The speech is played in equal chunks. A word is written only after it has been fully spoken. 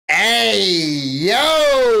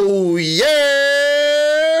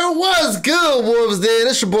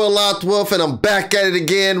It's your boy LoccdWolf, and I'm back at it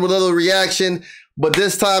again with a little reaction, but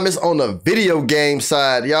this time it's on the video game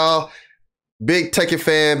side, y'all. Big Tekken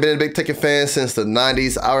fan, been a big Tekken fan since the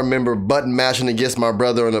 90s. I remember button mashing against my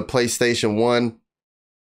brother on the PlayStation 1,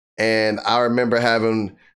 and I remember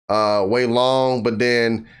having Wei Long, but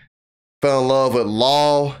then fell in love with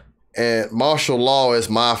Law, and martial law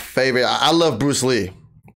is my favorite. I love Bruce Lee.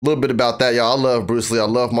 A little bit about that, y'all. I love Bruce Lee. I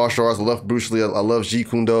love martial arts. I love Bruce Lee. I love Jeet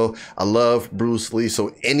Kune Do. I love Bruce Lee.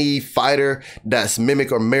 So any fighter that's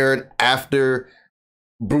mimicked or mirrored after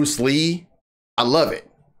Bruce Lee, I love it.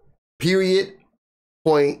 Period.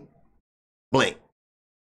 Point blank.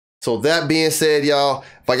 So that being said, y'all,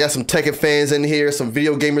 if I got some Tekken fans in here, some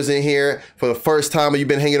video gamers in here for the first time, or you've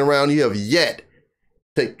been hanging around, you have yet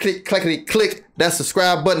to click that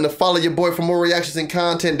subscribe button to follow your boy for more reactions and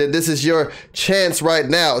content, then this is your chance right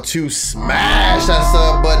now to smash that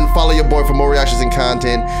sub button, follow your boy for more reactions and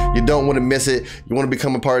content. You don't want to miss it. You want to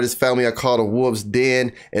become a part of this family I call the Wolves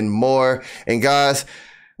Den and more. And guys,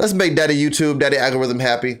 let's make Daddy YouTube, Daddy Algorithm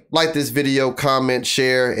happy. Like this video, comment,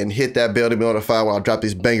 share, and hit that bell to be notified when I drop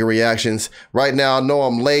these banger reactions. Right now, I know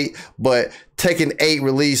I'm late, but Tekken 8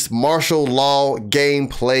 released martial law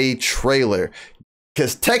gameplay trailer.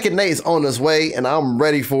 Because Tekken 8 is on its way, and I'm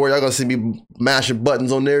ready for it. Y'all gonna see me mashing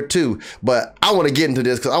buttons on there too. But I want to get into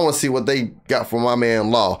this because I want to see what they got from my man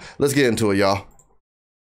Law. Let's get into it, y'all.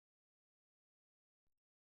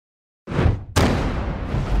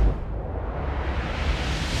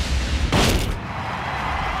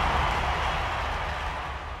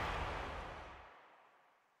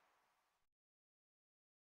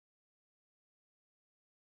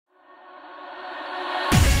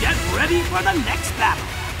 Ready for the next battle.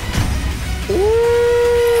 Ooh.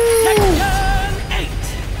 TEKKEN 8.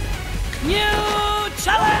 New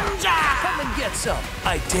challenger. Come and get some.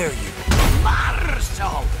 I dare you.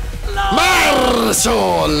 Martial law.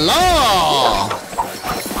 Martial law.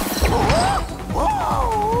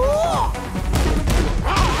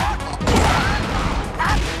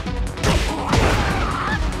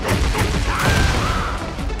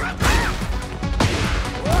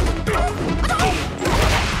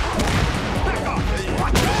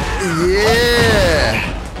 Yeah.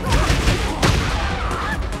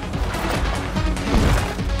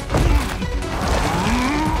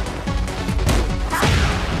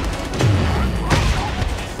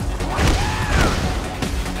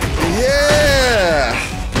 Yeah.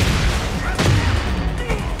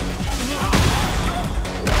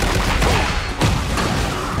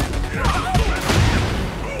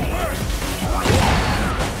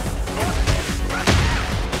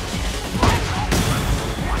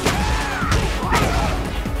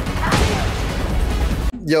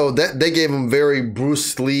 Yo, that they gave him very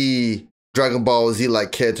Bruce Lee Dragon Ball Z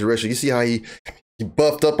like characteristic. You see how he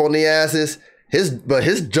buffed up on the asses? But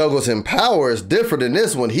his juggles and power is different than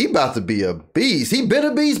this one. He about to be a beast. He been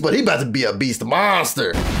a beast, but he about to be a beast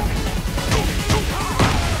monster.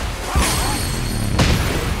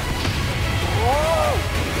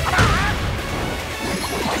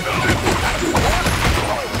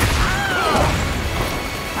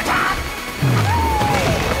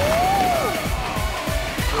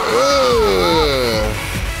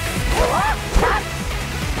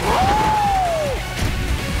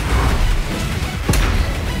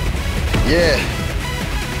 Yeah.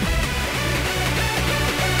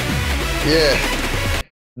 Yeah.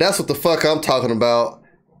 That's what the fuck I'm talking about.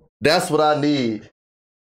 That's what I need.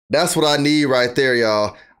 That's what I need right there,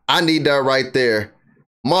 y'all. I need that right there.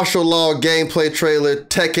 Martial law gameplay trailer,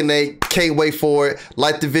 Tekken 8. Can't wait for it.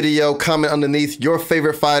 Like the video, comment underneath your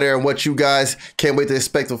favorite fighter and what you guys can't wait to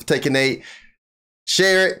expect of Tekken 8.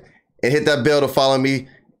 Share it and hit that bell to follow me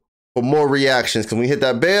for more reactions. Because when you hit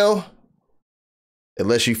that bell, it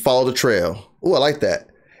lets you follow the trail. Ooh, I like that.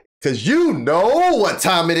 Because you know what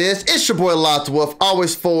time it is. It's your boy LoccdWolf.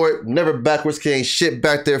 Always forward, never backwards. Ain't shit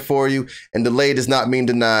back there for you. And delayed does not mean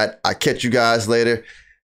denied. I catch you guys later.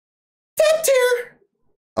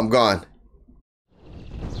 I'm gone.